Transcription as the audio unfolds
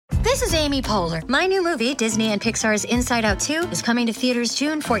This is Amy Poehler. My new movie, Disney and Pixar's Inside Out 2, is coming to theaters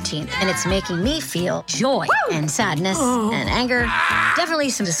June 14th, and it's making me feel joy and sadness and anger, definitely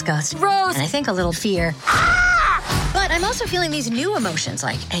some disgust, and I think a little fear. But I'm also feeling these new emotions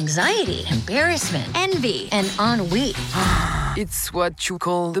like anxiety, embarrassment, envy, and ennui. It's what you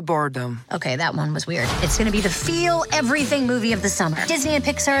call the boredom. Okay, that one was weird. It's gonna be the feel everything movie of the summer. Disney and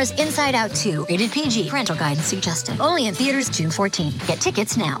Pixar's Inside Out 2, rated PG, parental guidance suggested. Only in theaters June 14th. Get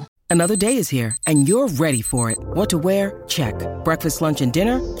tickets now. Another day is here, and you're ready for it. What to wear? Check. Breakfast, lunch, and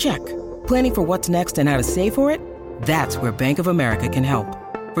dinner? Check. Planning for what's next and how to save for it? That's where Bank of America can help.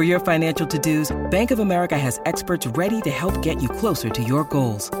 For your financial to-dos, Bank of America has experts ready to help get you closer to your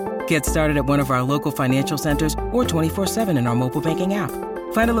goals. Get started at one of our local financial centers or 24/7 in our mobile banking app.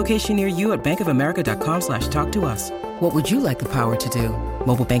 Find a location near you at bankofamerica.com/talktous. What would you like the power to do?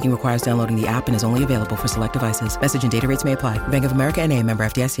 Mobile banking requires downloading the app and is only available for select devices. Message and data rates may apply. Bank of America N.A., member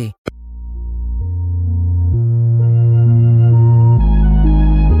FDIC.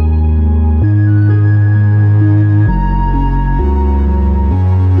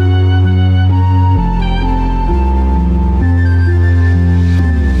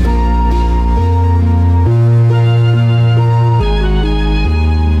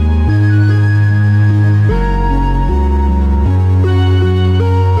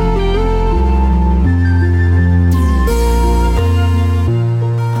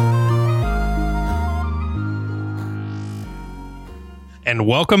 And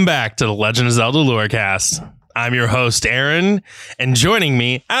welcome back to the Legend of Zelda Lorecast. I'm your host, Aaron, and joining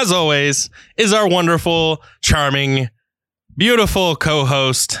me, as always, is our wonderful, charming, beautiful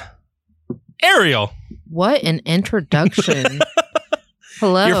co-host, Ariel. What an introduction.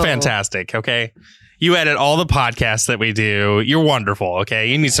 Hello. You're fantastic, okay? You edit all the podcasts that we do. You're wonderful, okay?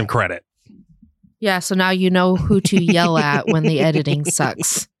 You need some credit. Yeah, so now you know who to yell at when the editing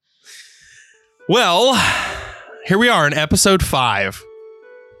sucks. Well, here we are in episode 5.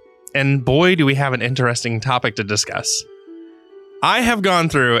 And boy, do we have an interesting topic to discuss. I have gone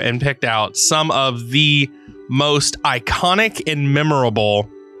through and picked out some of the most iconic and memorable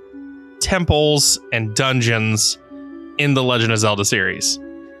temples and dungeons in the Legend of Zelda series.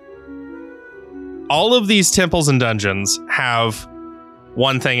 All of these temples and dungeons have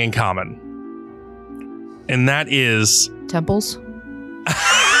one thing in common. And that is... Temples?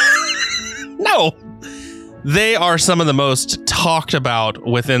 No! They are some of the most talked about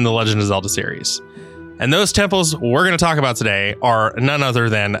within the Legend of Zelda series. And those temples we're going to talk about today are none other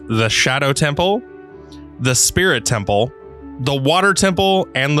than the Shadow Temple, the Spirit Temple, the Water Temple,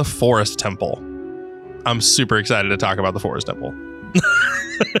 and the Forest Temple. I'm super excited to talk about the Forest Temple.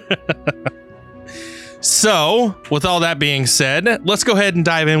 So, with all that being said, let's go ahead and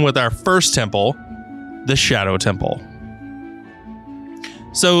dive in with our first temple, the Shadow Temple.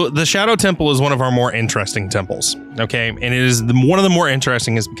 So the Shadow Temple is one of our more interesting temples, okay? And it is one of the more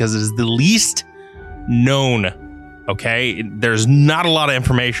interesting is because it is the least known, okay? There's not a lot of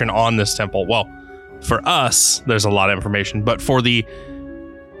information on this temple. Well, for us, there's a lot of information, but for the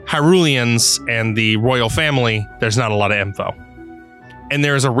Hyruleans and the royal family, there's not a lot of info. And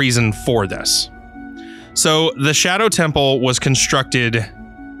there's a reason for this. So the Shadow Temple was constructed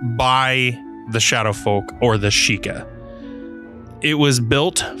by the Shadow Folk, or the Sheikah. It was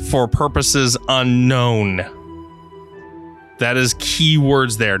built for purposes unknown. That is key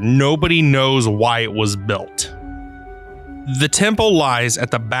words there. Nobody knows why it was built. The temple lies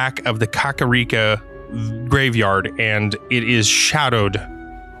at the back of the Kakarika graveyard, and it is shadowed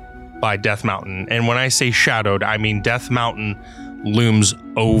by Death Mountain. And when I say shadowed, I mean Death Mountain looms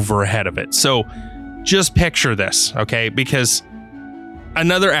overhead of it. So just picture this, okay? Because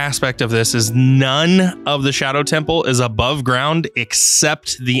another aspect of this is none of the Shadow Temple is above ground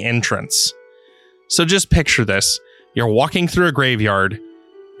except the entrance. So just picture this. You're walking through a graveyard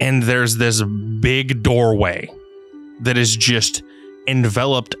and there's this big doorway that is just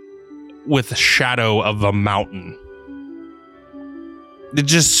enveloped with the shadow of a mountain. It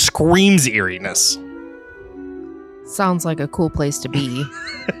just screams eeriness. Sounds like a cool place to be.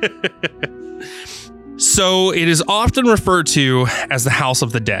 So it is often referred to as the House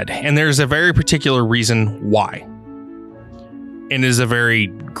of the Dead, and there's a very particular reason why. It is a very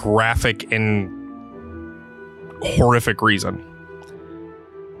graphic and horrific reason.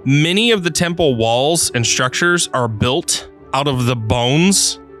 Many of the temple walls and structures are built out of the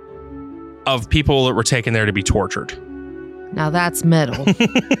bones of people that were taken there to be tortured. Now that's metal.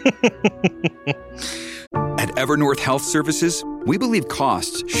 At Evernorth Health Services, we believe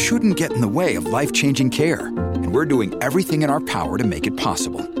costs shouldn't get in the way of life-changing care, and we're doing everything in our power to make it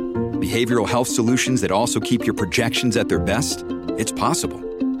possible. Behavioral health solutions that also keep your projections at their best? It's possible.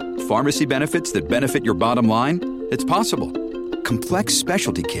 pharmacy benefits that benefit your bottom line? It's possible. Complex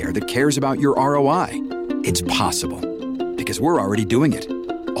specialty care that cares about your ROI. It's possible. Because we're already doing it.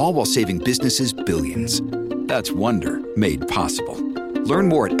 All while saving businesses billions. That's Wonder made possible. Learn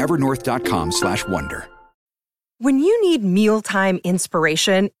more at evernorth.com/wonder. When you need mealtime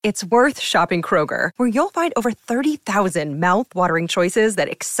inspiration, it's worth shopping Kroger, where you'll find over 30,000 mouth-watering choices that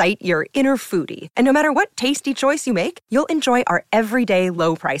excite your inner foodie. And no matter what tasty choice you make, you'll enjoy our everyday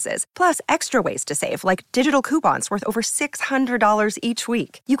low prices, plus extra ways to save, like digital coupons worth over $600 each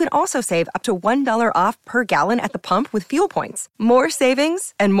week. You can also save up to $1 off per gallon at the pump with fuel points. More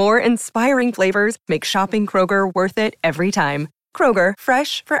savings and more inspiring flavors make shopping Kroger worth it every time. Kroger,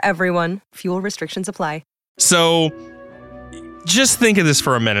 fresh for everyone. Fuel restrictions apply. So just think of this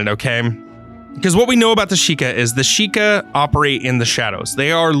for a minute, okay? Because what we know about the Sheikah is the Sheikah operate in the shadows.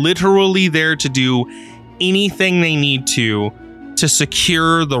 They are literally there to do anything they need to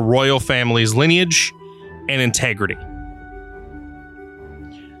secure the royal family's lineage and integrity.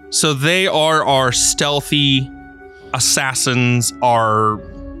 So they are our stealthy assassins, our,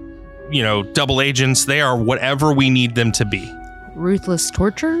 double agents. They are whatever we need them to be. Ruthless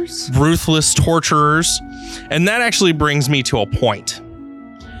torturers? Ruthless torturers. And that actually brings me to a point.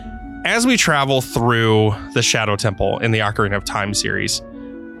 As we travel through the Shadow Temple in the Ocarina of Time series,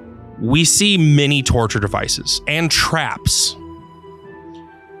 we see many torture devices and traps.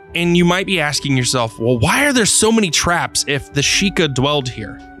 And you might be asking yourself, well, why are there so many traps if the Sheikah dwelled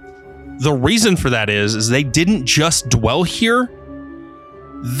here? The reason for that is they didn't just dwell here.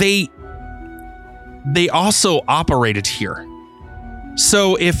 They also operated here.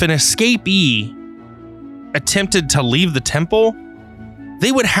 So if an escapee attempted to leave the temple,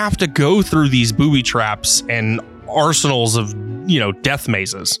 they would have to go through these booby traps and arsenals of, death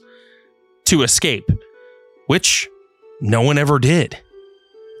mazes to escape, which no one ever did.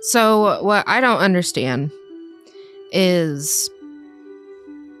 So what I don't understand is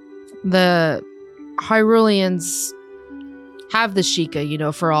the Hyruleans have the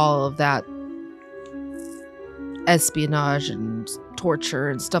Sheikah, for all of that espionage and torture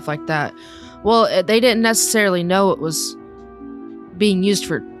and stuff like that. Well, they didn't necessarily know it was being used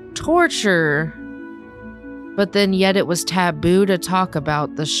for torture, but then yet it was taboo to talk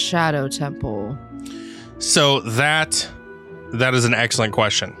about the Shadow Temple. So that is an excellent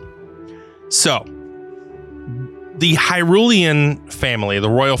question. So the Hyrulean family, the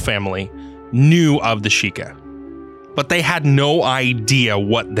royal family, knew of the Sheikah, but they had no idea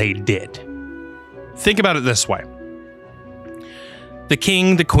what they did. Think about it this way. The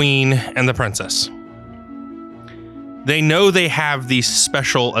king, the queen, and the princess. They know they have these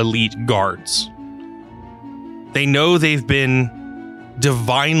special elite guards. They know they've been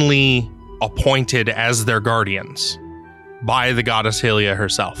divinely appointed as their guardians by the goddess Hylia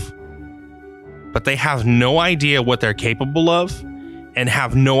herself. But they have no idea what they're capable of and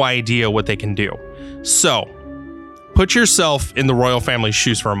have no idea what they can do. So, put yourself in the royal family's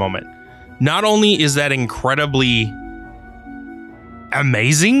shoes for a moment. Not only is that incredibly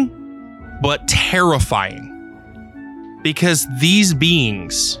amazing, but terrifying. Because these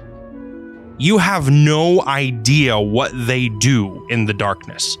beings, you have no idea what they do in the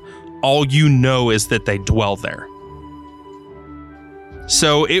darkness. All you know is that they dwell there.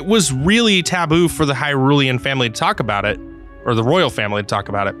 So it was really taboo for the Hyrulean family to talk about it, or the royal family to talk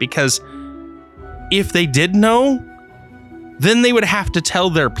about it, because if they did know, then they would have to tell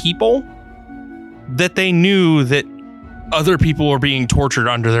their people that they knew that other people were being tortured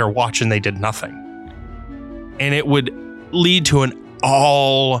under their watch and they did nothing. And it would lead to an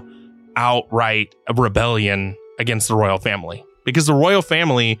all-outright rebellion against the royal family. Because the royal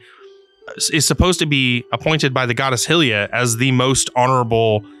family is supposed to be appointed by the goddess Hylia as the most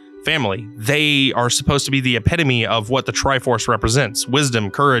honorable family. They are supposed to be the epitome of what the Triforce represents: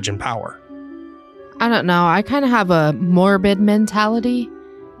 wisdom, courage, and power. I don't know. I kind of have a morbid mentality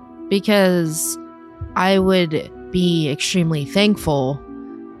because I would be extremely thankful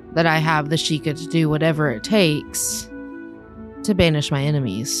that I have the Sheikah to do whatever it takes to banish my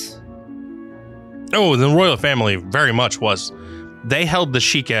enemies. Oh, the royal family very much was. They held the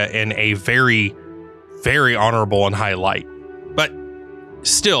Sheikah in a very, very honorable and high light. But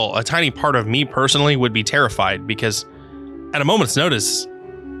still, a tiny part of me personally would be terrified because at a moment's notice,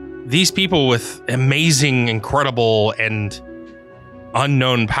 these people with amazing, incredible, and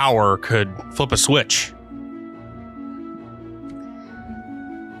unknown power could flip a switch.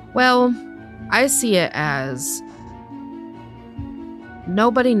 Well, I see it as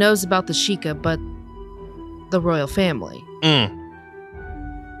nobody knows about the Sheikah but the royal family.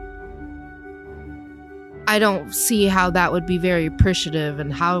 I don't see how that would be very appreciative,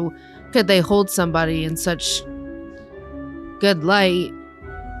 and how could they hold somebody in such good light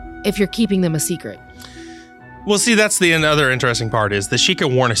if you're keeping them a secret. Well, see, that's the other interesting part is the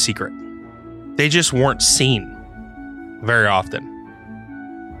Sheikah weren't a secret. They just weren't seen very often.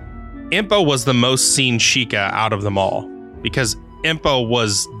 Impa was the most seen Sheikah out of them all because Impa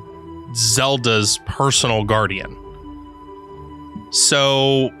was Zelda's personal guardian.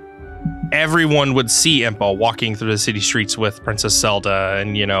 So everyone would see Impa walking through the city streets with Princess Zelda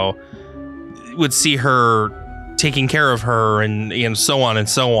and, would see her taking care of her and so on and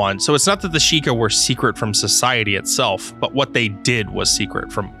so on. So it's not that the Sheikah were secret from society itself, but what they did was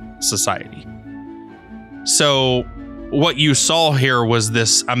secret from society. So what you saw here was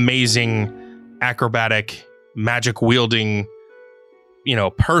this amazing acrobatic magic wielding,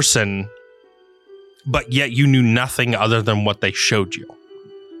 person, but yet you knew nothing other than what they showed you.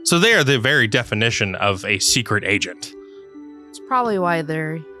 So they are the very definition of a secret agent. It's probably why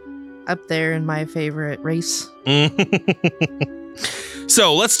they're up there in my favorite race.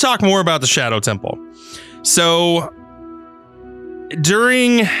 So let's talk more about the Shadow Temple. So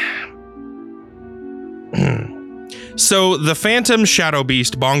So the Phantom Shadow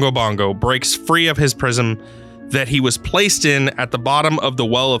Beast Bongo Bongo breaks free of his prison that he was placed in at the bottom of the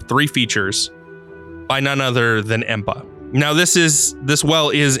Well of Three Features by none other than Impa. Now this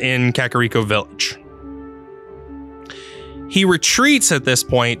well is in Kakariko Village. He retreats at this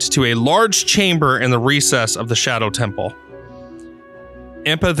point to a large chamber in the recess of the Shadow Temple.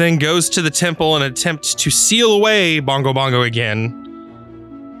 Impa then goes to the temple and attempts to seal away Bongo Bongo again,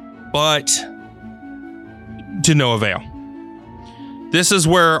 but to no avail. This is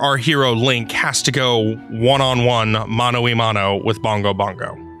where our hero Link has to go one-on-one, mano-a-mano with Bongo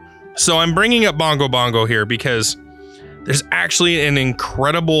Bongo. So I'm bringing up Bongo Bongo here because there's actually an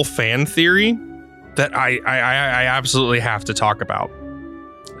incredible fan theory that I absolutely have to talk about.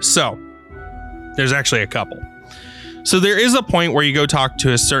 So there's actually a couple. So there is a point where you go talk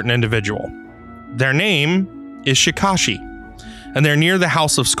to a certain individual. Their name is Shikashi, and they're near the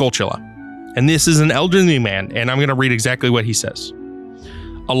house of Skulltula. And this is an elderly man, and I'm going to read exactly what he says.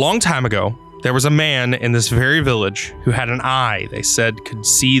 A long time ago, there was a man in this very village who had an eye they said could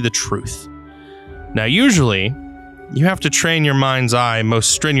see the truth. Now, usually, you have to train your mind's eye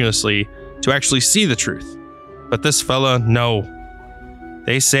most strenuously to actually see the truth. But this fella, no.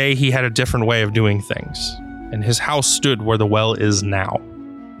 They say he had a different way of doing things, and his house stood where the well is now.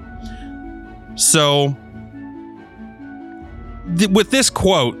 So, with this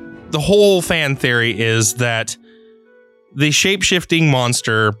quote, the whole fan theory is that the shape-shifting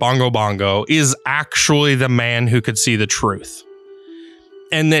monster, Bongo Bongo, is actually the man who could see the truth.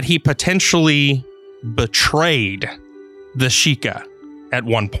 And that he potentially betrayed the Sheikah at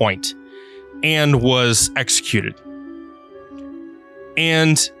one point and was executed.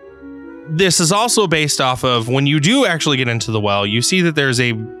 And this is also based off of when you do actually get into the well, you see that there's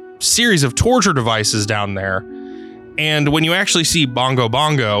a series of torture devices down there. And when you actually see Bongo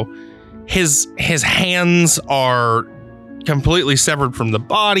Bongo, his hands are completely severed from the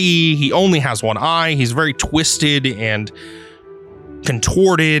body. He only has one eye. He's very twisted and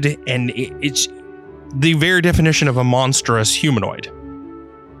contorted, and it's the very definition of a monstrous humanoid.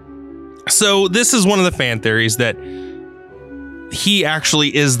 So this is one of the fan theories that he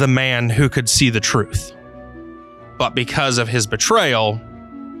actually is the man who could see the truth. But because of his betrayal,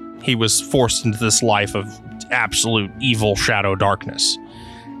 he was forced into this life of absolute evil shadow darkness.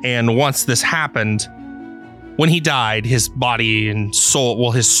 And once this happened, when he died, his body and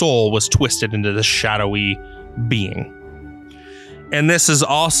soul, his soul was twisted into this shadowy being. And this is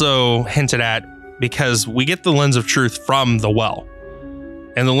also hinted at because we get the lens of truth from the well.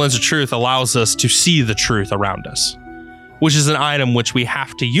 And the lens of truth allows us to see the truth around us, which is an item which we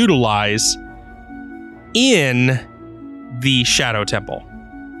have to utilize in the Shadow Temple.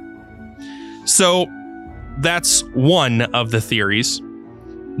 So that's one of the theories.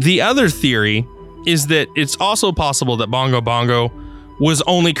 The other theory is that it's also possible that Bongo Bongo was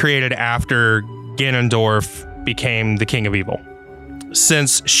only created after Ganondorf became the King of Evil.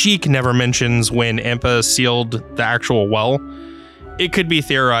 Since Sheik never mentions when Impa sealed the actual well, it could be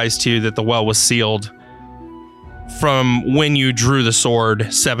theorized too that the well was sealed from when you drew the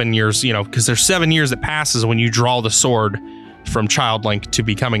sword 7 years, because there's 7 years that passes when you draw the sword from Child Link to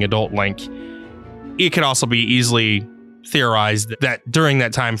becoming Adult Link. It could also be easily theorized that during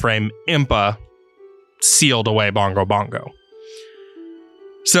that time frame, Impa sealed away Bongo Bongo.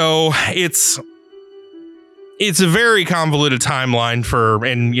 So it's a very convoluted timeline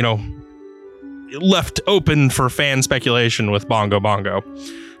left open for fan speculation with Bongo Bongo.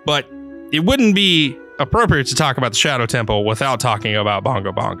 But it wouldn't be appropriate to talk about the Shadow Temple without talking about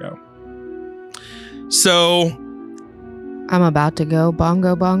Bongo Bongo. So I'm about to go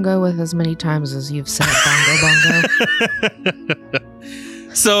bongo bongo with as many times as you've said bongo bongo.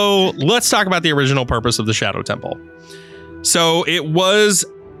 So let's talk about the original purpose of the Shadow Temple. So it was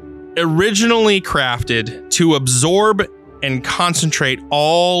originally crafted to absorb and concentrate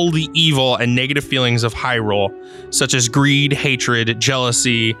all the evil and negative feelings of Hyrule, such as greed, hatred,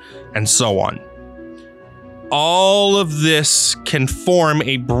 jealousy, and so on. All of this can form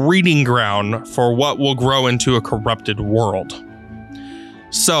a breeding ground for what will grow into a corrupted world.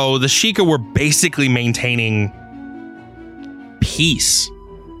 So the Sheikah were basically maintaining peace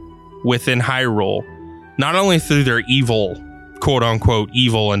within Hyrule, not only through their evil, quote unquote,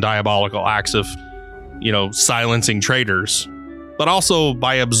 evil and diabolical acts of, silencing traitors, but also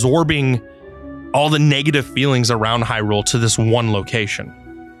by absorbing all the negative feelings around Hyrule to this one location.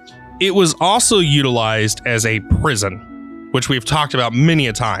 It was also utilized as a prison, which we've talked about many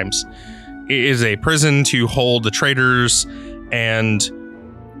a times. It is a prison to hold the traitors and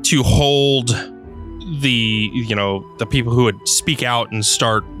to hold the people who would speak out and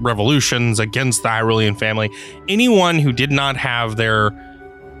start revolutions against the Hyrulean family. Anyone who did not have their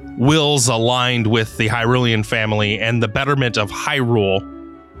wills aligned with the Hyrulean family and the betterment of Hyrule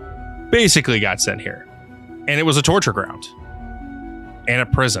basically got sent here. And it was a torture ground and a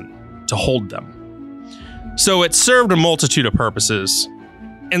prison to hold them. So it served a multitude of purposes.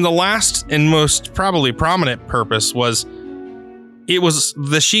 And the last and most probably prominent purpose was it was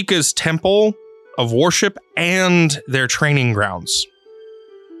the Sheikah's temple of worship and their training grounds.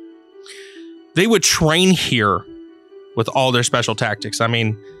 They would train here with all their special tactics. I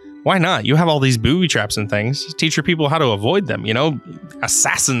mean, why not? You have all these booby traps and things. Teach your people how to avoid them,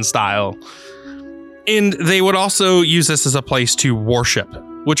 assassin style. And they would also use this as a place to worship,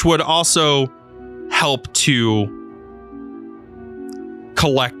 which would also help to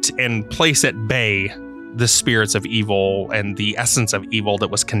collect and place at bay the spirits of evil and the essence of evil that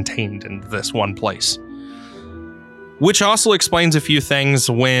was contained in this one place. Which also explains a few things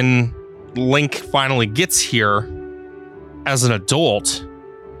when Link finally gets here as an adult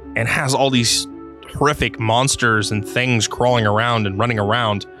and has all these horrific monsters and things crawling around and running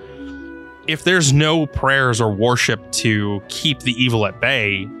around. If there's no prayers or worship to keep the evil at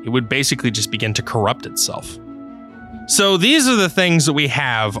bay, it would basically just begin to corrupt itself. So these are the things that we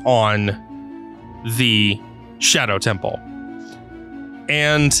have on the Shadow Temple.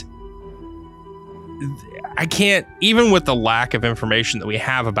 And I can't, even with the lack of information that we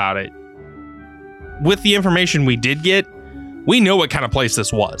have about it, with the information we did get, we know what kind of place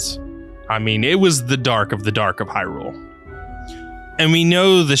this was. I mean, it was the dark of Hyrule. And we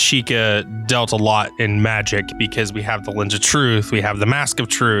know the Sheikah dealt a lot in magic because we have the Lens of Truth, we have the Mask of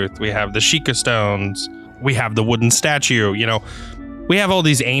Truth, we have the Sheikah Stones, we have the wooden statue, we have all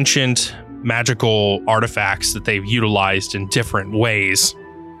these ancient magical artifacts that they've utilized in different ways.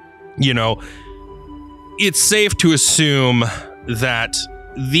 It's safe to assume that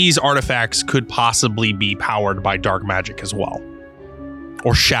these artifacts could possibly be powered by dark magic as well.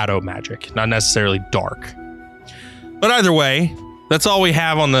 Or shadow magic, not necessarily dark. But either way, that's all we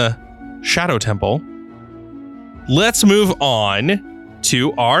have on the Shadow Temple. Let's move on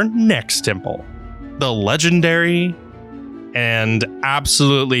to our next temple, the legendary and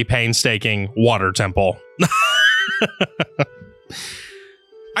absolutely painstaking Water Temple.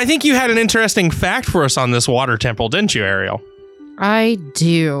 I think you had an interesting fact for us on this Water Temple, didn't you, Ariel? I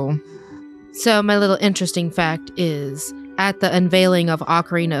do. So my little interesting fact is, at the unveiling of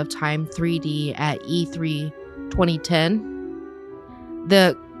Ocarina of Time 3D at E3 2010,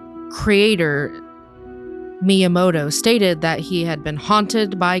 the creator, Miyamoto, stated that he had been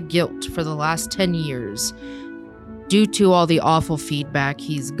haunted by guilt for the last 10 years due to all the awful feedback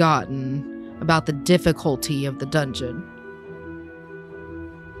he's gotten about the difficulty of the dungeon.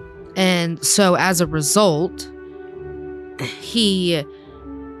 And so as a result, he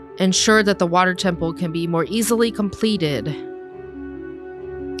ensured that the Water Temple can be more easily completed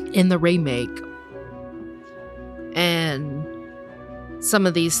in the remake. And some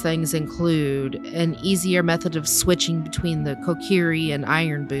of these things include an easier method of switching between the Kokiri and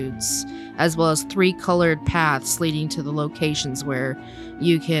Iron Boots, as well as 3 colored paths leading to the locations where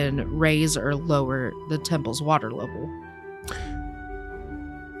you can raise or lower the temple's water level.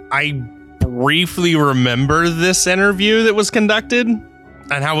 I briefly remember this interview that was conducted, and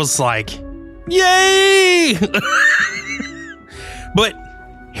I was like, yay! But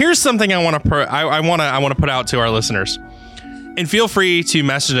here's something I want to put out to our listeners. And feel free to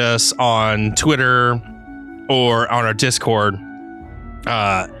message us on Twitter or on our Discord.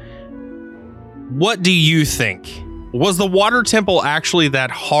 What do you think? Was the water temple actually that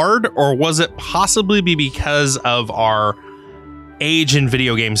hard, or was it possibly because of our age in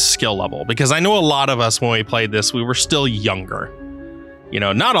video games skill level? Because I know a lot of us, when we played this, we were still younger. You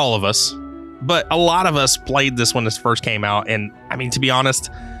know, not all of us, but a lot of us played this when this first came out. And I mean, to be honest,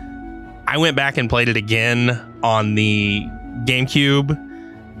 I went back and played it again on the GameCube,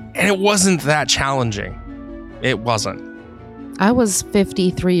 and it wasn't that challenging. It wasn't. I was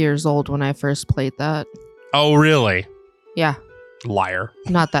 53 years old when I first played that. Oh, really? Yeah. Liar.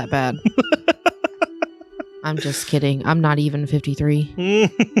 Not that bad. I'm just kidding. I'm not even 53.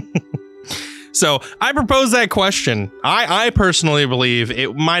 So I propose that question. I personally believe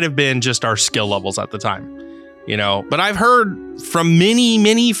it might have been just our skill levels at the time, you know, but I've heard from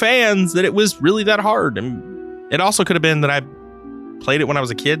many fans that it was really that hard. And it also could have been that I played it when I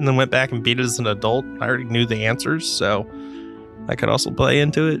was a kid and then went back and beat it as an adult. I already knew the answers, so I could also play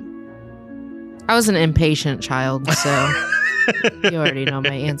into it. I was an impatient child, so you already know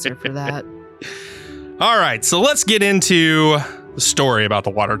my answer for that. All right, so let's get into the story about the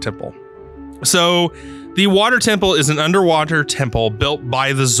water temple. So the water temple is an underwater temple built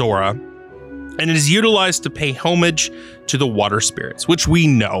by the Zora, and it is utilized to pay homage to the water spirits, which we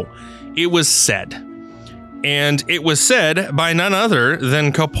know. It was said. And it was said by none other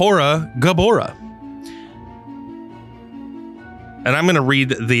than Kapora Gabora. And I'm going to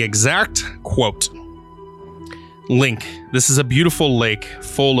read the exact quote. Link, this is a beautiful lake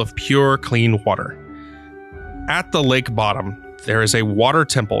full of pure, clean water. At the lake bottom, there is a water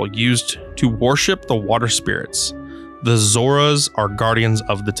temple used to worship the water spirits. The Zoras are guardians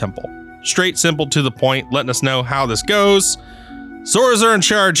of the temple. Straight, simple, to the point, letting us know how this goes. Zoras are in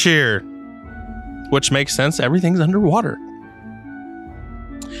charge here. Which makes sense, everything's underwater.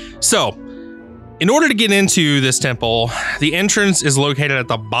 So, in order to get into this temple, the entrance is located at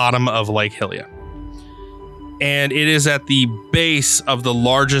the bottom of Lake Hylia. And it is at the base of the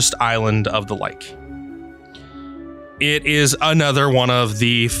largest island of the lake. It is another one of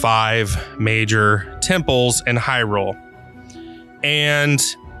the 5 major temples in Hyrule. And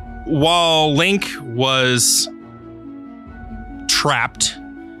while Link was trapped,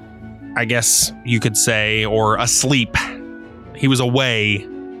 I guess you could say, or asleep, he was away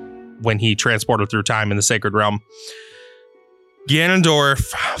when he transported through time in the Sacred Realm, Ganondorf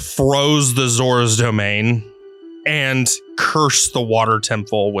froze the Zora's domain and cursed the water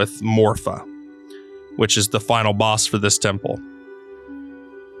temple with Morpha, which is the final boss for this temple.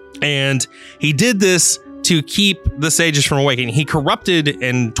 And he did this to keep the sages from awakening. He corrupted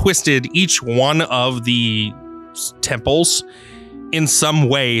and twisted each one of the temples in some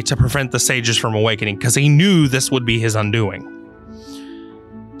way to prevent the sages from awakening, because he knew this would be his undoing.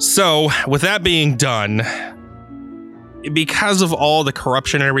 So, with that being done, because of all the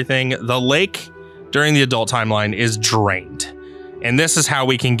corruption and everything, the lake during the adult timeline is drained. And this is how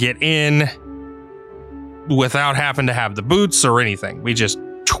we can get in without having to have the boots or anything. We just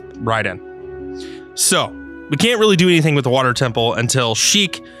right in. So, we can't really do anything with the water temple until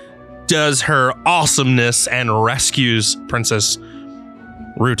Sheik does her awesomeness and rescues Princess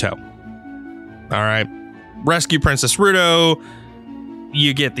Ruto. All right. Rescue Princess Ruto.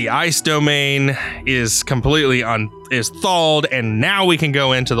 You get the ice domain is completely is thawed, and now we can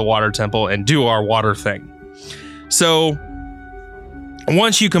go into the water temple and do our water thing. So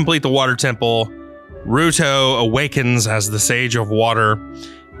once you complete the water temple, Ruto awakens as the Sage of Water,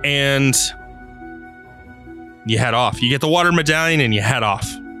 and you head off. You get the water medallion and you head off.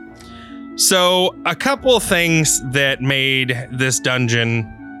 So a couple of things that made this dungeon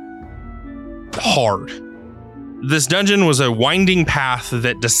hard. This dungeon was a winding path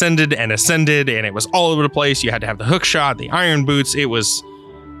that descended and ascended, and it was all over the place. You had to have the hook shot, the iron boots. It was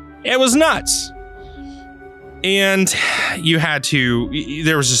nuts. And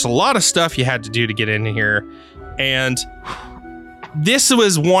there was just a lot of stuff you had to do to get in here. And this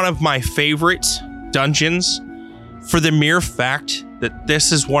was one of my favorite dungeons for the mere fact that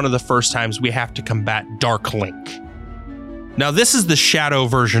this is one of the first times we have to combat Dark Link. Now, this is the shadow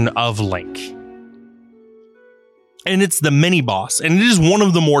version of Link. And it's the mini boss, and it is one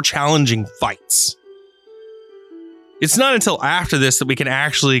of the more challenging fights. It's not until after this that we can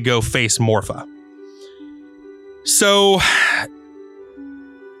actually go face Morpha. So,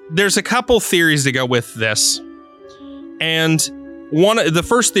 there's a couple theories to go with this. And the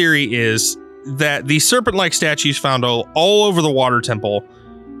first theory is that the serpent-like statues found all over the water temple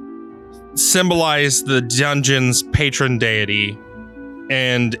symbolize the dungeon's patron deity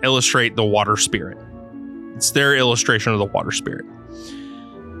and illustrate the water spirit. It's their illustration of the water spirit.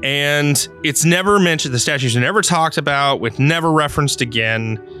 And it's never mentioned, the statues are never talked about, with never referenced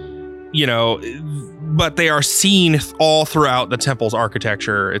again. but they are seen all throughout the temple's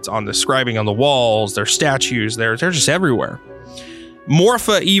architecture. It's on the scribing on the walls. There's statues. They're just everywhere.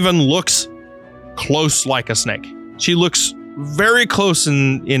 Morpha even looks close like a snake. She looks very close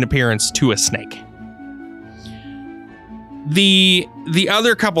in appearance to a snake. The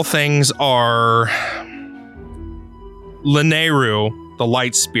other couple things are Lanayru, the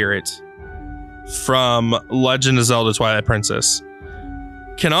light spirit from Legend of Zelda Twilight Princess,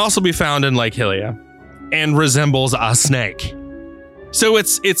 can also be found in Lake Hylia and resembles a snake. So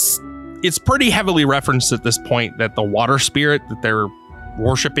it's pretty heavily referenced at this point that the water spirit that they're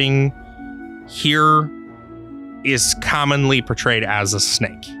worshiping here is commonly portrayed as a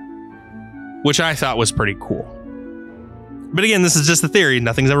snake, which I thought was pretty cool. But again, this is just a theory.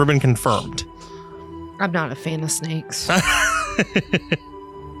 Nothing's ever been confirmed. I'm not a fan of snakes.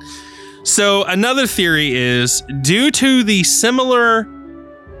 So another theory is due to the similar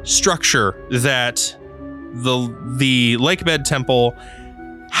structure that the Lakebed Temple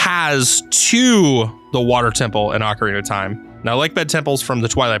has to the Water Temple in Ocarina of Time. Now, Lakebed Temple's from the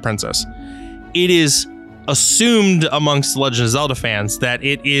Twilight Princess. It is assumed amongst Legend of Zelda fans that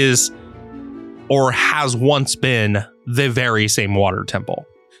it is or has once been the very same Water Temple.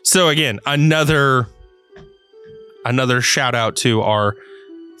 So again, another shout out to our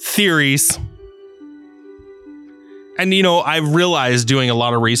theories. And I've realized doing a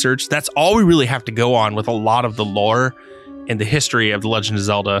lot of research, that's all we really have to go on with a lot of the lore and the history of The Legend of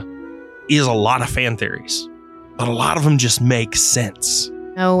Zelda is a lot of fan theories. But a lot of them just make sense.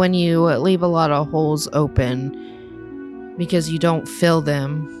 When you leave a lot of holes open because you don't fill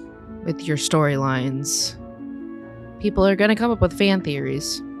them with your storylines, people are going to come up with fan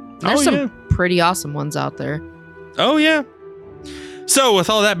theories. There's some pretty awesome ones out there. Oh, yeah. So with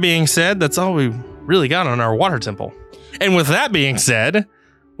all that being said, that's all we really got on our Water Temple. And with that being said,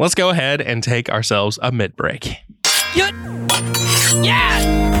 let's go ahead and take ourselves a mid-break.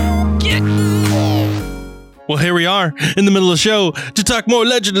 Well, here we are in the middle of the show to talk more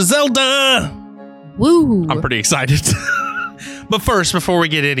Legend of Zelda. Woo! I'm pretty excited. But first, before we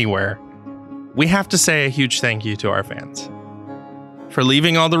get anywhere, we have to say a huge thank you to our fans for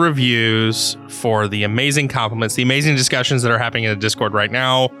leaving all the reviews, for the amazing compliments, the amazing discussions that are happening in the Discord right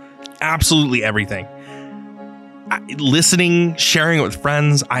now. Absolutely everything. Listening, sharing it with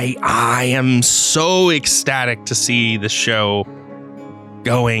friends. I am so ecstatic to see the show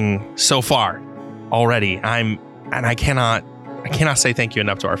going so far already. I cannot say thank you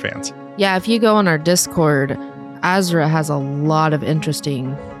enough to our fans. Yeah, if you go on our Discord, Azra has a lot of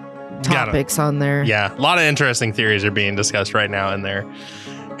interesting topics on there. Yeah, a lot of interesting theories are being discussed right now in there.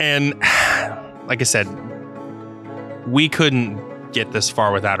 And like I said, we couldn't get this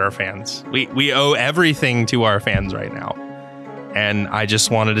far without our fans. We owe everything to our fans right now. And I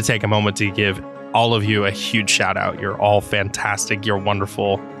just wanted to take a moment to give all of you a huge shout out. You're all fantastic. You're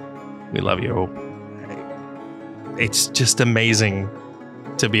wonderful. We love you. It's just amazing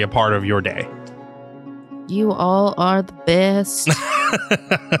to be a part of your day. You all are the best.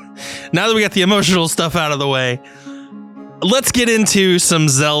 Now that we got the emotional stuff out of the way, let's get into some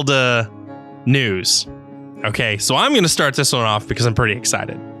Zelda news. Okay, so I'm going to start this one off because I'm pretty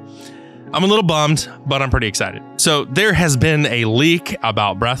excited. I'm a little bummed, but I'm pretty excited. So there has been a leak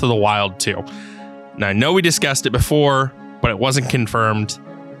about Breath of the Wild 2. Now, I know we discussed it before, but it wasn't confirmed.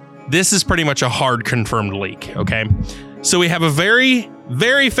 This is pretty much a hard confirmed leak, okay? So we have a very,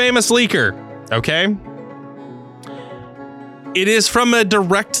 very famous leaker, okay? It is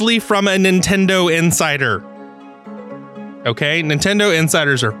directly from a Nintendo insider. Okay, Nintendo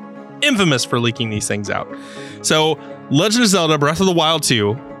insiders are infamous for leaking these things out. So, Legend of Zelda Breath of the Wild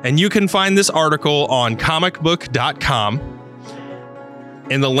 2, and you can find this article on comicbook.com,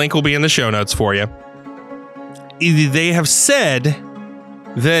 and the link will be in the show notes for you. They have said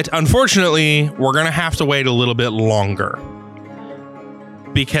that, unfortunately, we're going to have to wait a little bit longer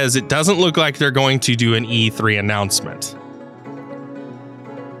because it doesn't look like they're going to do an E3 announcement.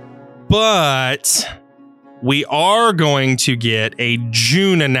 But we are going to get a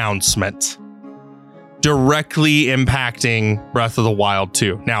June announcement directly impacting Breath of the Wild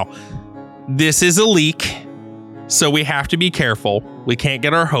 2. Now, this is a leak, so we have to be careful. We can't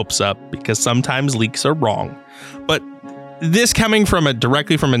get our hopes up because sometimes leaks are wrong. But this coming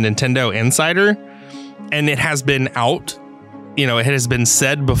directly from a Nintendo insider, and it has been out, it has been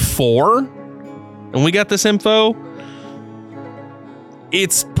said before, and we got this info.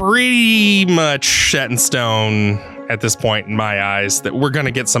 It's pretty much set in stone at this point in my eyes that we're going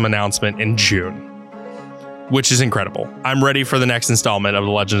to get some announcement in June, which is incredible. I'm ready for the next installment of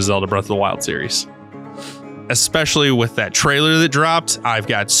the Legend of Zelda Breath of the Wild series. especially with that trailer that dropped, I've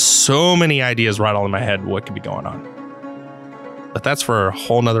got so many ideas rattling in my head what could be going on. But that's for a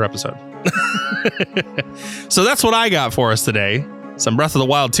whole nother episode. So that's what I got for us today. Some Breath of the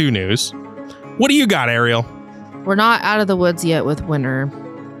Wild 2 news. What do you got, Ariel? We're not out of the woods yet with winter.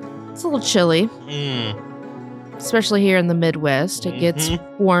 It's a little chilly. Especially here in the Midwest. It gets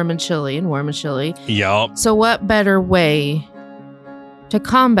warm and chilly and warm and chilly. Yup. So what better way to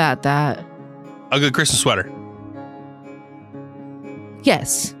combat that? A good Christmas sweater.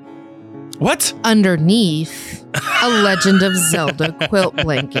 Yes. What? Underneath a Legend of Zelda quilt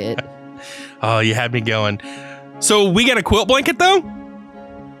blanket. Oh, you had me going. So we got a quilt blanket, though?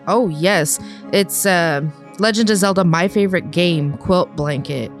 Oh, yes. It's Legend of Zelda My Favorite Game quilt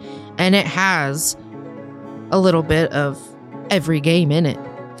blanket. And it has a little bit of every game in it.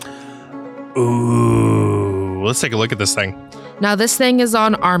 Ooh. Let's take a look at this thing. Now, this thing is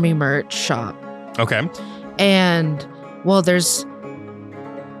on Army Merch Shop. Okay. And, well, there's...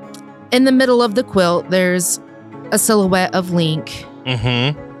 in the middle of the quilt, there's a silhouette of Link.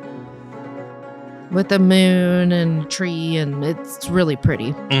 With a moon and a tree, and it's really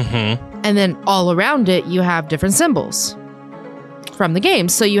pretty. And then all around it, you have different symbols from the game.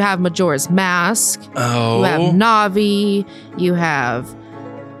 So you have Majora's Mask. Oh. You have Navi. You have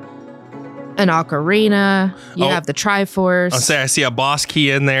an ocarina. You have the Triforce. I'll say I see a boss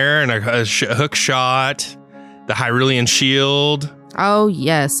key in there and a hook shot. The Hyrulean shield. Oh,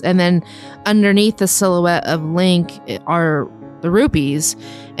 yes. And then underneath the silhouette of Link are the rupees,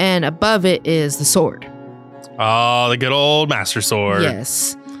 and above it is the sword. Oh, the good old Master Sword.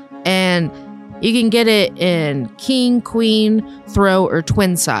 Yes. And you can get it in king, queen, throw, or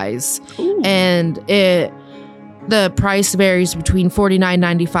twin size. Ooh. And the price varies between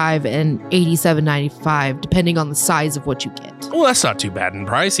 $49.95 and $87.95, depending on the size of what you get. Well, that's not too bad in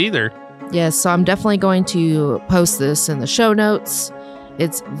price either. Yes, so I'm definitely going to post this in the show notes.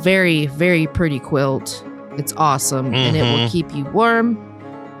 It's very, very pretty quilt. It's awesome, and it will keep you warm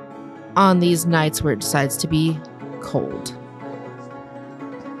on these nights where it decides to be cold.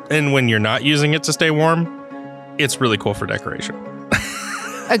 And when you're not using it to stay warm, it's really cool for decoration.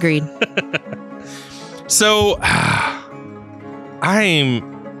 Agreed. So,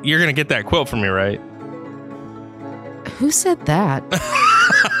 you're going to get that quilt from me, right? Who said that?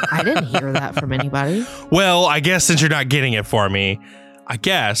 I didn't hear that from anybody. Well, I guess since you're not getting it for me, I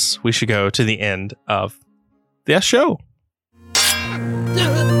guess we should go to the end of the show.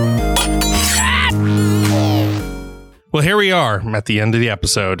 Well, here we are at the end of the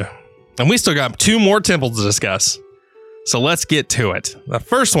episode, and we still got 2 more temples to discuss. So let's get to it. The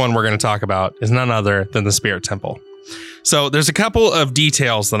first one we're going to talk about is none other than the Spirit Temple. So there's a couple of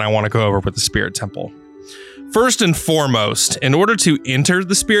details that I want to go over with the Spirit Temple. First and foremost, in order to enter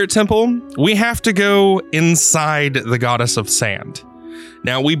the Spirit Temple, we have to go inside the Goddess of Sand.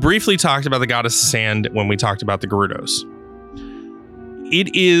 Now, we briefly talked about the Goddess of Sand when we talked about the Gerudos.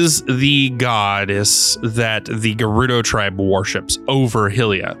 It is the goddess that the Gerudo tribe worships over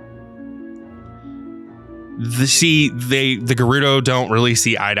Hylia. The Gerudo don't really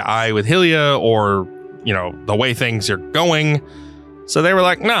see eye to eye with Hylia or, the way things are going. So they were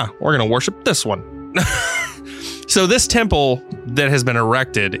like, nah, we're going to worship this one. So this temple that has been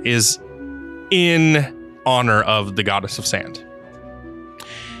erected is in honor of the Goddess of Sand.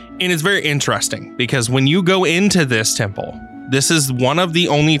 And it's very interesting because when you go into this temple, this is one of the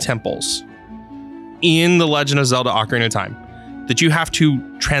only temples in the Legend of Zelda Ocarina of Time that you have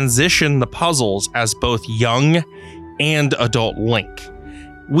to transition the puzzles as both young and adult Link.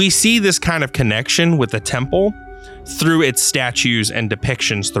 We see this kind of connection with the temple through its statues and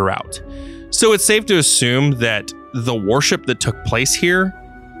depictions throughout. So it's safe to assume that the worship that took place here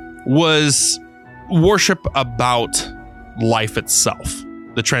was worship about life itself,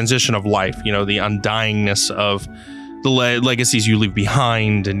 the transition of life, the undyingness of the legacies you leave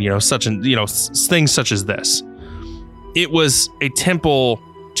behind, and things such as this. It was a temple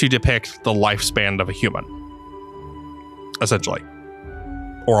to depict the lifespan of a human, essentially,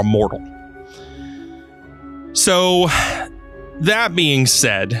 or a mortal. So, that being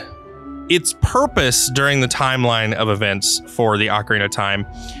said, its purpose during the timeline of events for the Ocarina of Time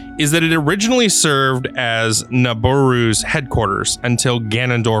is that it originally served as Naboru's headquarters until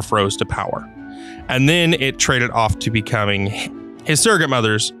Ganondorf rose to power. And then it traded off to becoming his surrogate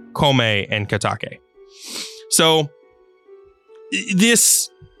mothers, Kome and Katake. So this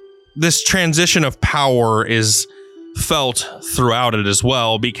transition of power is felt throughout it as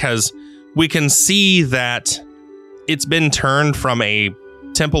well, because we can see that it's been turned from a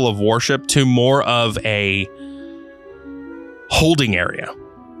temple of worship to more of a holding area.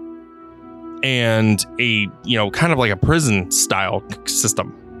 and a, kind of like a prison style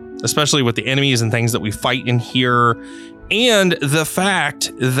system, especially with the enemies and things that we fight in here. And the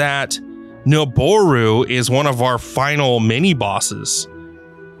fact that Noboru is one of our final mini bosses.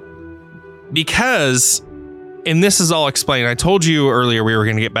 Because, and this is all explained, I told you earlier we were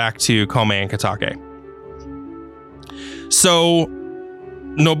going to get back to Kome and Katake. So,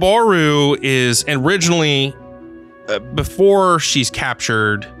 Noboru is originally, before she's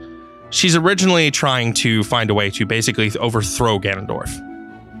captured, she's originally trying to find a way to basically overthrow Ganondorf.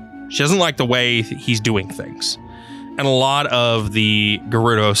 She doesn't like the way he's doing things. And a lot of the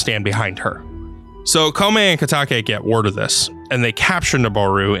Gerudo stand behind her. So Kome and Katake get word of this, and they capture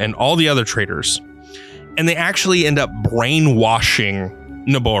Noboru and all the other traitors. And they actually end up brainwashing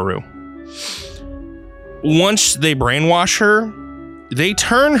Noboru. Once they brainwash her, they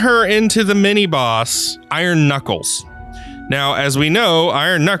turn her into the mini-boss, Iron Knuckles. Now, as we know,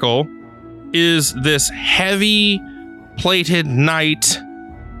 Iron Knuckle is this heavy-plated knight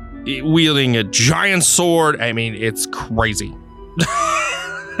wielding a giant sword. I mean, it's crazy.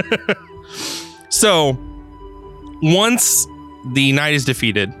 So, once the knight is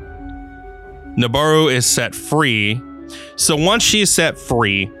defeated, Noboru is set free. So once she is set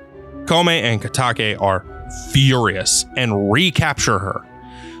free, Kome and Katake are furious and recapture her.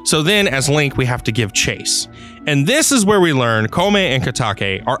 So then, as Link, we have to give chase. And this is where we learn Kome and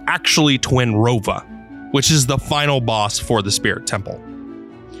Katake are actually Twin Rova, which is the final boss for the Spirit Temple.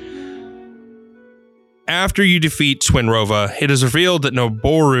 After you defeat Twin Rova, it is revealed that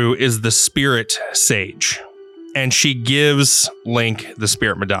Noboru is the Spirit Sage, and she gives Link the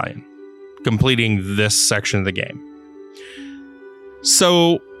Spirit Medallion, completing this section of the game.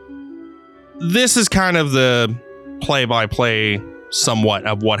 So, this is kind of the play-by-play somewhat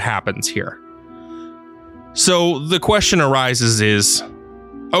of what happens here. So, the question arises is,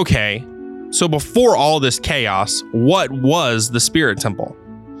 okay, so before all this chaos, what was the Spirit Temple?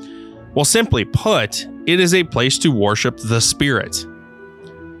 Well, simply put, it is a place to worship the spirit.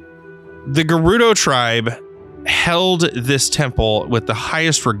 The Gerudo tribe held this temple with the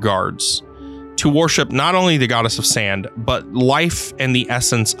highest regards to worship not only the goddess of sand, but life and the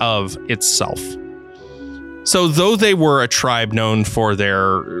essence of itself. So though they were a tribe known for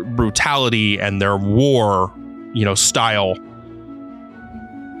their brutality and their war, style,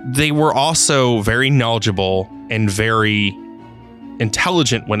 they were also very knowledgeable and very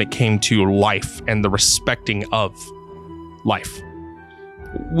intelligent when it came to life and the respecting of life.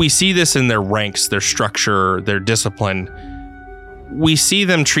 We see this in their ranks, their structure, their discipline. We see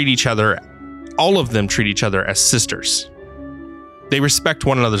them treat each other, all of them treat each other as sisters. They respect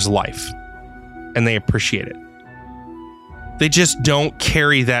one another's life and they appreciate it. They just don't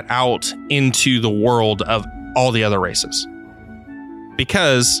carry that out into the world of all the other races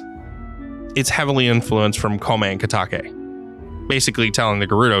because it's heavily influenced from Kome and Katake. Basically telling the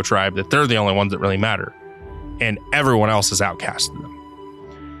Gerudo tribe that they're the only ones that really matter, and everyone else has outcasted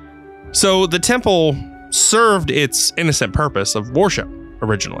them. So the temple served its innocent purpose of worship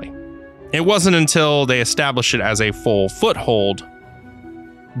originally. It wasn't until they established it as a full foothold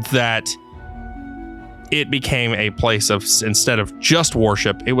that it became a place of, instead of just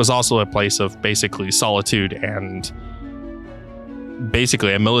worship, it was also a place of basically solitude and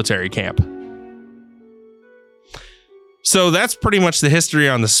basically a military camp. So that's pretty much the history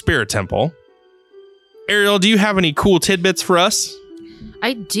on the Spirit Temple. Ariel, do you have any cool tidbits for us?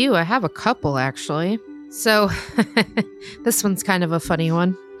 I do. I have a couple, actually. So this one's kind of a funny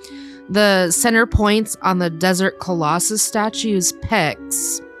one. The center points on the Desert Colossus statue's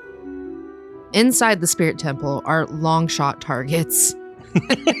pecs inside the Spirit Temple are long shot targets.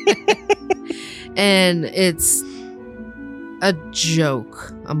 And it's a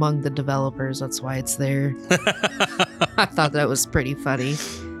joke among the developers. That's why it's there. I thought that was pretty funny.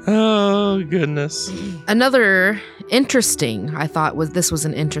 Oh, goodness. Another interesting, I thought this was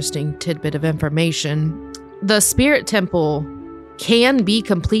an interesting tidbit of information. The Spirit Temple can be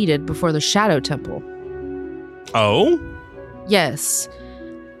completed before the Shadow Temple. Oh? Yes.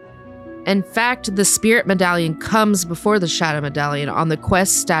 In fact, the Spirit Medallion comes before the Shadow Medallion on the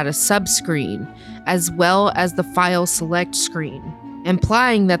quest status subscreen, as well as the file select screen,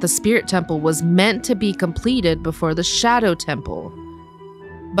 implying that the Spirit Temple was meant to be completed before the Shadow Temple.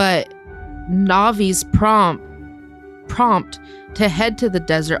 But Navi's prompt to head to the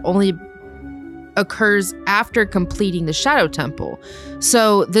desert only occurs after completing the Shadow Temple.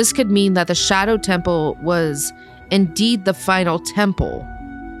 So this could mean that the Shadow Temple was indeed the final temple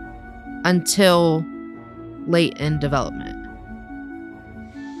until late in development.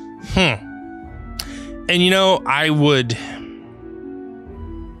 And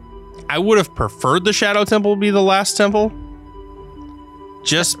I would have preferred the Shadow Temple be the last temple.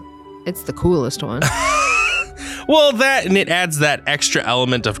 Just It's the coolest one. well, that, and it adds that extra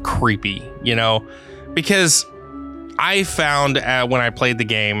element of creepy, you know, because I found when I played the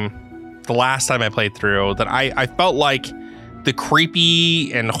game, the last time I played through, that I felt like the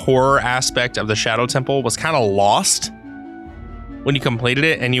creepy and horror aspect of the Shadow Temple was kind of lost when you completed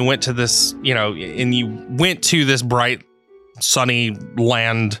it, and you went to this, you know, and you went to this bright, sunny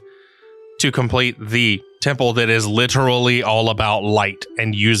land to complete the temple that is literally all about light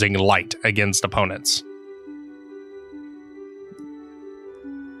and using light against opponents.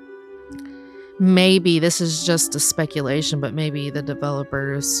 Maybe this is just a speculation, but maybe the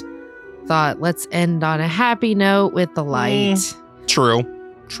developers thought, let's end on a happy note with the light. True.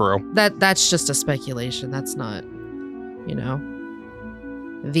 That's just a speculation. That's not, you know,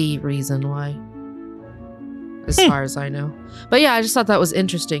 the reason why, as far as I know. But yeah, I just thought that was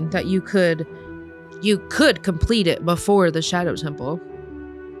interesting that you could complete it before the Shadow Temple.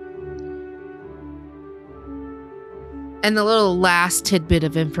 And the little last tidbit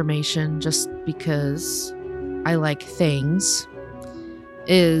of information, just because I like things,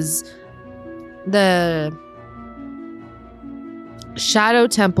 is the Shadow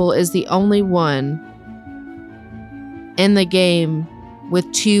Temple is the only one in the game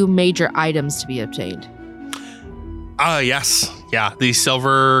with 2 major items to be obtained. Yes. Yeah, the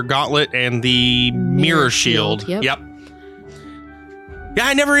Silver Gauntlet and the Mirror Shield. Yep. Yeah,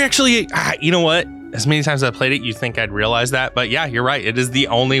 I never actually, you know what? As many times as I played it, you'd think I'd realize that. But yeah, you're right. It is the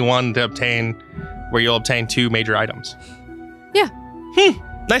only one to obtain where you'll obtain 2 major items. Yeah.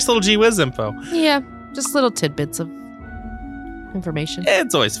 Nice little Gee Whiz info. Yeah, just little tidbits of information.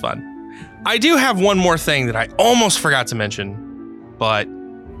 It's always fun. I do have one more thing that I almost forgot to mention, but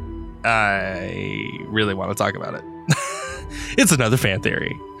I really want to talk about it. It's another fan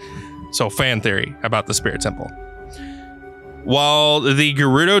theory. So, fan theory about the Spirit Temple. While the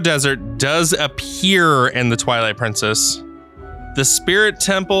Gerudo Desert does appear in the Twilight Princess, the Spirit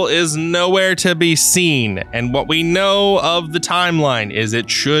Temple is nowhere to be seen, and what we know of the timeline is it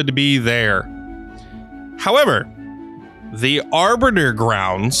should be there. However, the Arbiter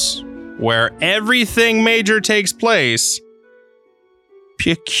Grounds, where everything major takes place,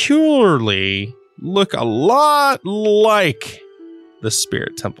 peculiarly look a lot like the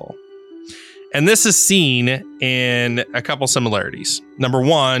Spirit Temple. And this is seen in a couple similarities. Number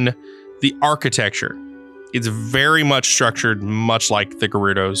one, the architecture. It's very much structured much like the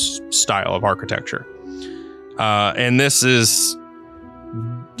Gerudo's style of architecture. And this is,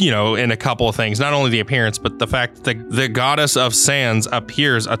 you know, in a couple of things. Not only the appearance, but the fact that the Goddess of Sands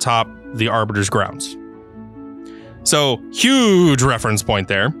appears atop the Arbiter's grounds. So, huge reference point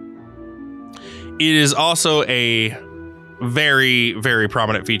there. It is also a very, very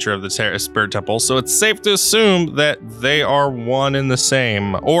prominent feature of the Spirit Temple, so it's safe to assume that they are one and the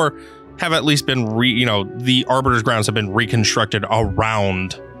same, or have at least been, the Arbiter's Grounds have been reconstructed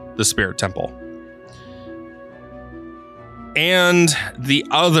around the Spirit Temple. And the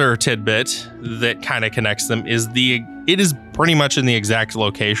other tidbit that kind of connects them is it is pretty much in the exact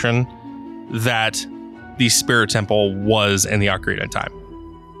location that the Spirit Temple was in the Ocarina of Time.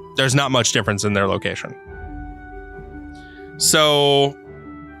 There's not much difference in their location. So,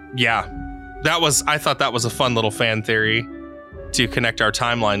 yeah, I thought that was a fun little fan theory to connect our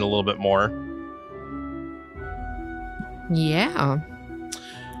timeline a little bit more. Yeah.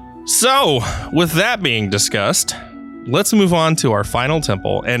 So, with that being discussed, let's move on to our final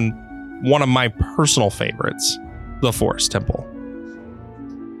temple and one of my personal favorites, the Forest Temple.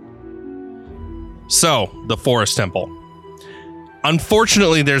 So, the Forest Temple.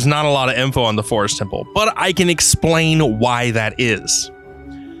 Unfortunately, there's not a lot of info on the Forest Temple, but I can explain why that is.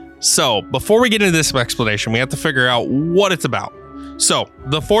 So, before we get into this explanation, we have to figure out what it's about. So,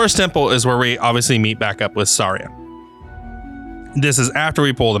 the Forest Temple is where we obviously meet back up with Saria. This is after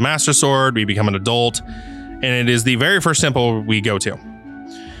we pull the Master Sword, we become an adult, and it is the very first temple we go to.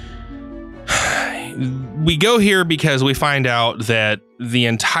 We go here because we find out that the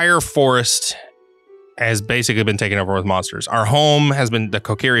entire forest has basically been taken over with monsters. Our home has been the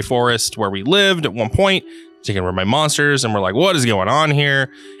Kokiri Forest where we lived at one point, taken over by monsters, and we're like, what is going on here?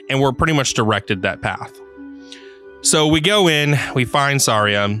 And we're pretty much directed that path. So we go in, we find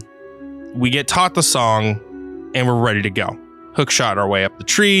Saria, we get taught the song, and we're ready to go. Hookshot our way up the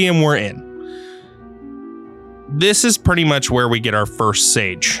tree, and we're in. This is pretty much where we get our first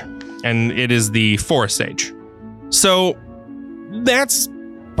sage, and it is the Forest Sage. So that's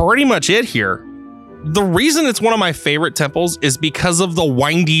pretty much it here. The reason it's one of my favorite temples is because of the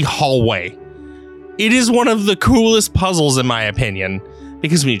windy hallway. It is one of the coolest puzzles in my opinion,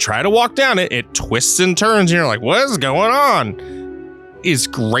 because when you try to walk down it, it twists and turns and you're like, what is going on? It's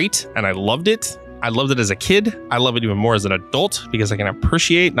great, and I loved it. I loved it as a kid. I love it even more as an adult because I can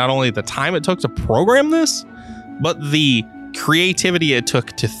appreciate not only the time it took to program this, but the creativity it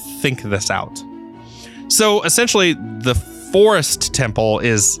took to think this out. So essentially, the Forest Temple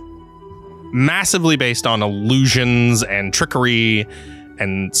is massively based on illusions and trickery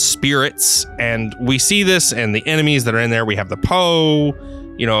and spirits, and we see this in the enemies that are in there. We have the Poe,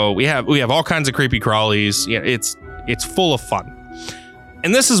 we have all kinds of creepy crawlies. Yeah, it's full of fun.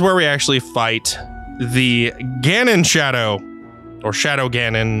 And this is where we actually fight the Ganon Shadow, or Shadow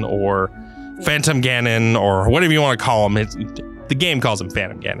Ganon, or Phantom Ganon, or whatever you want to call him. The game calls him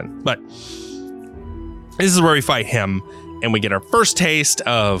Phantom Ganon, but this is where we fight him, and we get our first taste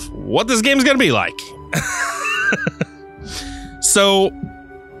of what this game's going to be like. So,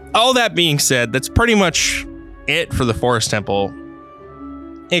 all that being said, that's pretty much it for the Forest Temple.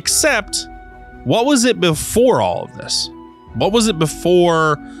 Except, what was it before all of this? What was it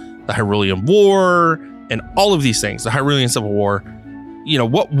before the Hyrulean War and all of these things? The Hyrulean Civil War.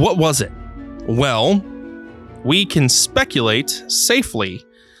 What was it? Well, we can speculate safely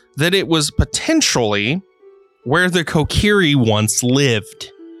that it was potentially where the Kokiri once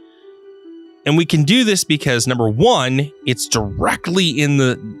lived. And we can do this because, number one, it's directly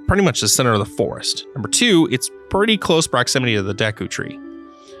in pretty much the center of the forest. Number two, it's pretty close proximity to the Deku Tree.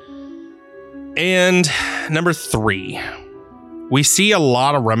 And number three, we see a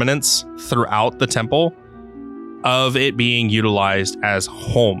lot of remnants throughout the temple of it being utilized as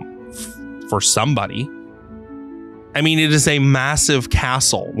home for somebody. I mean, it is a massive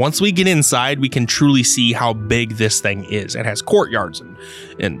castle. Once we get inside, we can truly see how big this thing is. It has courtyards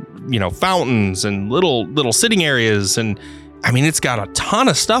and fountains and little sitting areas. And I mean, it's got a ton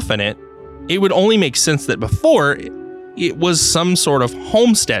of stuff in it. It would only make sense that before it was some sort of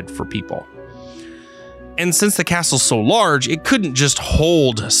homestead for people. And since the castle's so large, it couldn't just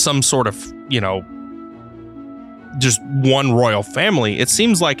hold some sort of, just one royal family. It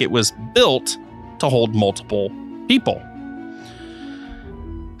seems like it was built to hold multiple people.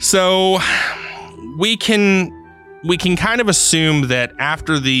 So we can kind of assume that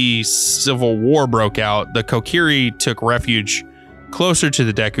after the Civil War broke out, the Kokiri took refuge closer to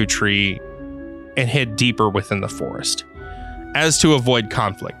the Deku Tree and hid deeper within the forest, as to avoid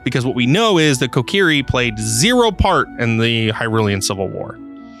conflict, because what we know is the Kokiri played zero part in the Hyrulean Civil War.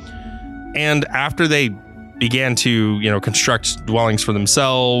 And after they began to, construct dwellings for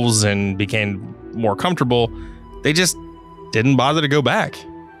themselves and became more comfortable, they just didn't bother to go back.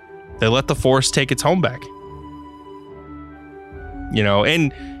 They let the forest take its home back.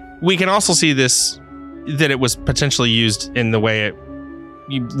 And we can also see this, that it was potentially used in the way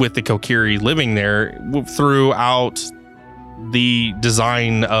with the Kokiri living there throughout the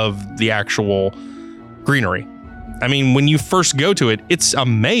design of the actual greenery. I mean, when you first go to it, it's a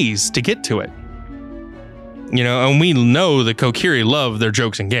maze to get to it. And we know the Kokiri love their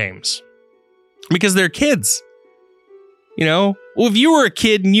jokes and games because they're kids. Well, if you were a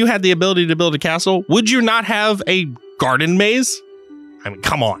kid and you had the ability to build a castle, would you not have a garden maze? I mean,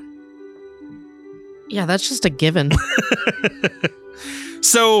 come on. Yeah, that's just a given.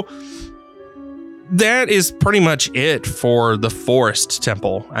 So that is pretty much it for the Forest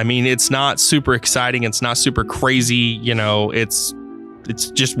Temple. I mean, it's not super exciting. It's not super crazy. It's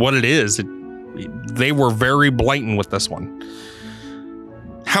just what it is. They were very blatant with this one.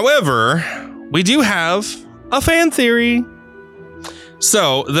 However, we do have a fan theory.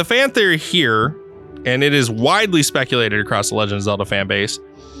 So the fan theory here, and it is widely speculated across the Legend of Zelda fan base,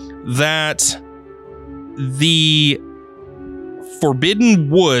 that the Forbidden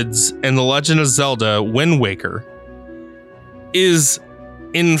Woods in The Legend of Zelda Wind Waker is,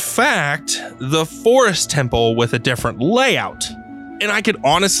 in fact, the Forest Temple with a different layout. And I could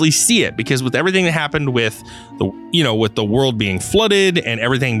honestly see it because with everything that happened with the world being flooded and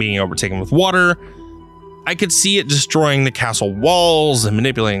everything being overtaken with water, I could see it destroying the castle walls and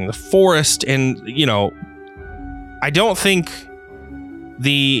manipulating the forest. And, I don't think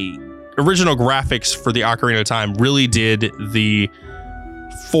the original graphics for the Ocarina of Time really did the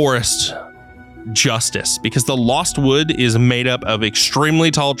forest justice, because the Lost Wood is made up of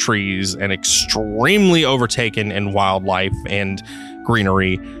extremely tall trees and extremely overtaken in wildlife and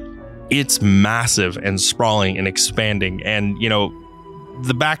greenery. It's massive and sprawling and expanding. And,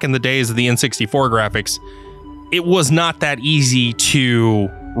 the back in the days of the N64 graphics, it was not that easy to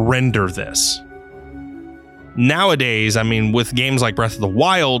render this. Nowadays, I mean, with games like Breath of the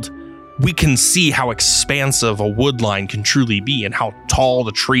Wild, we can see how expansive a wood line can truly be and how tall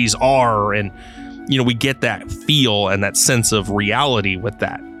the trees are. And we get that feel and that sense of reality with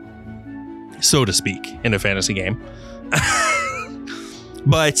that, so to speak, in a fantasy game.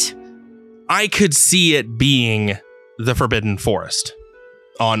 But I could see it being the Forbidden Forest,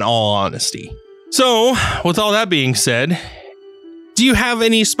 on all honesty. So, with all that being said, do you have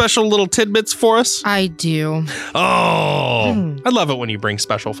any special little tidbits for us? I do. Oh, I love it when you bring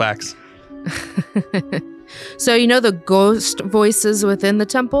special facts. So, the ghost voices within the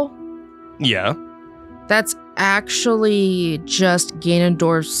temple? Yeah. That's actually just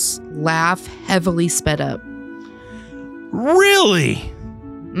Ganondorf's laugh heavily sped up. Really?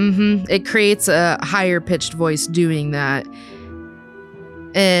 Mm-hmm. It creates a higher pitched voice doing that.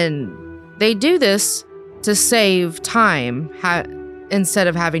 And they do this to save time instead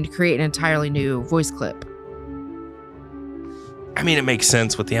of having to create an entirely new voice clip. I mean, it makes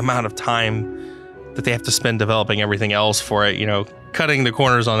sense with the amount of time that they have to spend developing everything else for it. Cutting the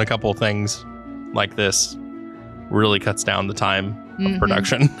corners on a couple of things like this really cuts down the time of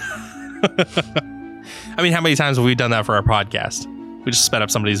production. I mean, how many times have we done that for our podcast? We just sped up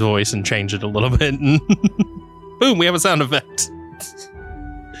somebody's voice and changed it a little bit, and boom, we have a sound effect.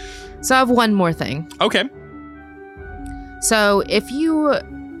 So I have one more thing. Okay. So if you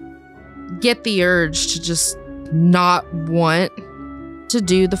get the urge to just not want to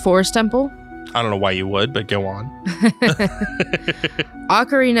do the Forest Temple, I don't know why you would, but go on.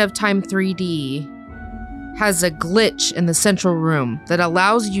 Ocarina of Time 3D has a glitch in the central room that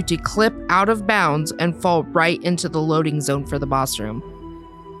allows you to clip out of bounds and fall right into the loading zone for the boss room.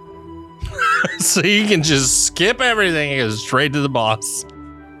 So you can just skip everything and go straight to the boss.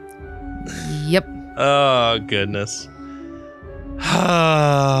 Yep. Oh, goodness.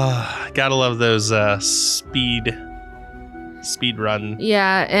 Gotta love those speed run.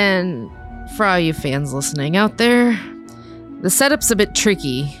 Yeah, and for all you fans listening out there, the setup's a bit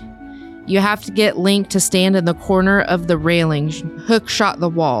tricky. You have to get Link to stand in the corner of the railing, hook shot the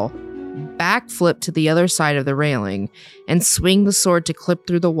wall, backflip to the other side of the railing, and swing the sword to clip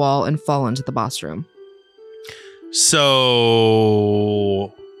through the wall and fall into the boss room.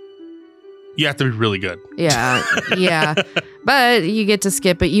 So you have to be really good. Yeah. But you get to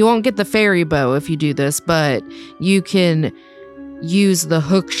skip it. You won't get the fairy bow if you do this, but you can use the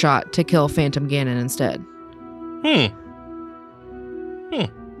hook shot to kill Phantom Ganon instead.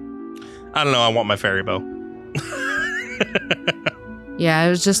 I don't know. I want my fairy bow. Yeah, it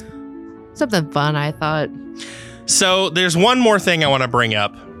was just something fun, I thought. So there's one more thing I want to bring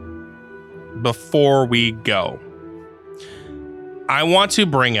up before we go. I want to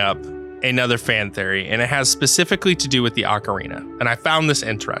bring up another fan theory, and it has specifically to do with the ocarina. And I found this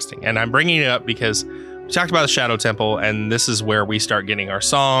interesting, and I'm bringing it up because we talked about the Shadow Temple, and this is where we start getting our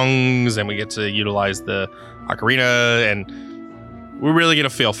songs, and we get to utilize the ocarina, and we're really going to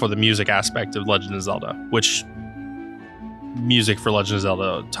feel for the music aspect of Legend of Zelda, which music for Legend of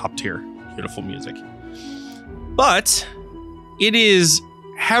Zelda, top tier, beautiful music. But it is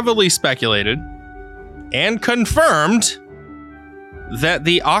heavily speculated and confirmed that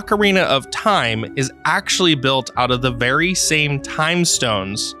the Ocarina of Time is actually built out of the very same time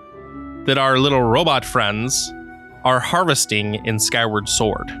stones that our little robot friends are harvesting in Skyward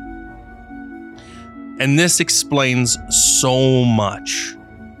Sword. And this explains so much.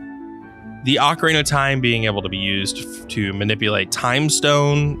 The Ocarina of Time being able to be used to manipulate time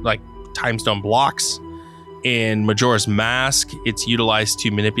stone, like time stone blocks. In Majora's Mask, it's utilized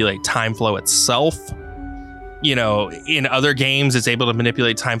to manipulate time flow itself. In other games, it's able to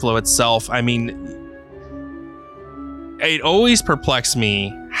manipulate time flow itself. I mean, it always perplexed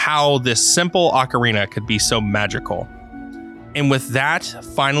me how this simple ocarina could be so magical. And with that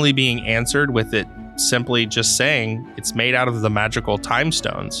finally being answered with it simply just saying it's made out of the magical time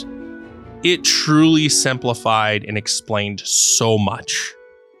stones, it truly simplified and explained so much.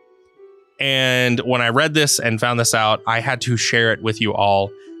 And when I read this and found this out, I had to share it with you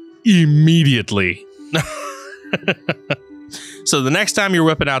all immediately. So the next time you're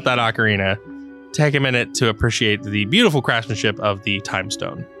whipping out that ocarina, take a minute to appreciate the beautiful craftsmanship of the time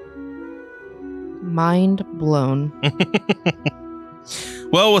stone. Mind blown.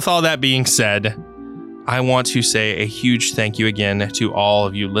 Well, with all that being said, I want to say a huge thank you again to all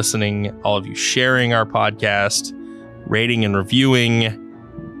of you listening, all of you sharing our podcast, rating and reviewing.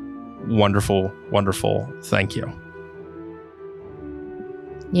 Wonderful, wonderful. Thank you.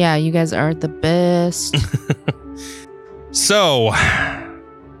 Yeah, you guys are the best. So,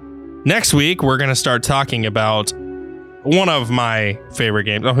 next week, we're going to start talking about one of my favorite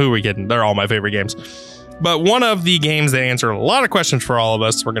games. Oh, who are we kidding? They're all my favorite games. But one of the games that answered a lot of questions for all of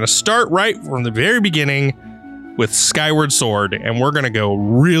us. We're going to start right from the very beginning with Skyward Sword, and we're going to go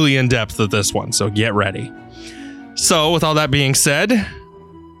really in depth with this one, so get ready. So, with all that being said,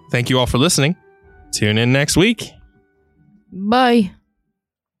 thank you all for listening. Tune in next week. Bye.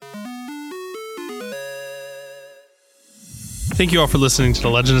 Thank you all for listening to the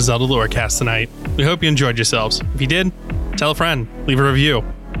Legend of Zelda Lorecast tonight. We hope you enjoyed yourselves. If you did, tell a friend, leave a review.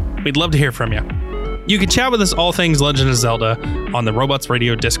 We'd love to hear from you. You can chat with us all things Legend of Zelda on the Robots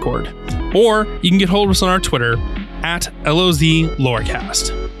Radio Discord, or you can get hold of us on our Twitter at LOZ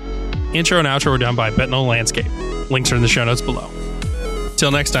Lorecast. Intro and outro are done by Betnal Landscape. Links are in the show notes below.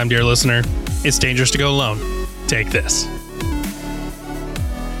 Till next time, dear listener, it's dangerous to go alone. Take this.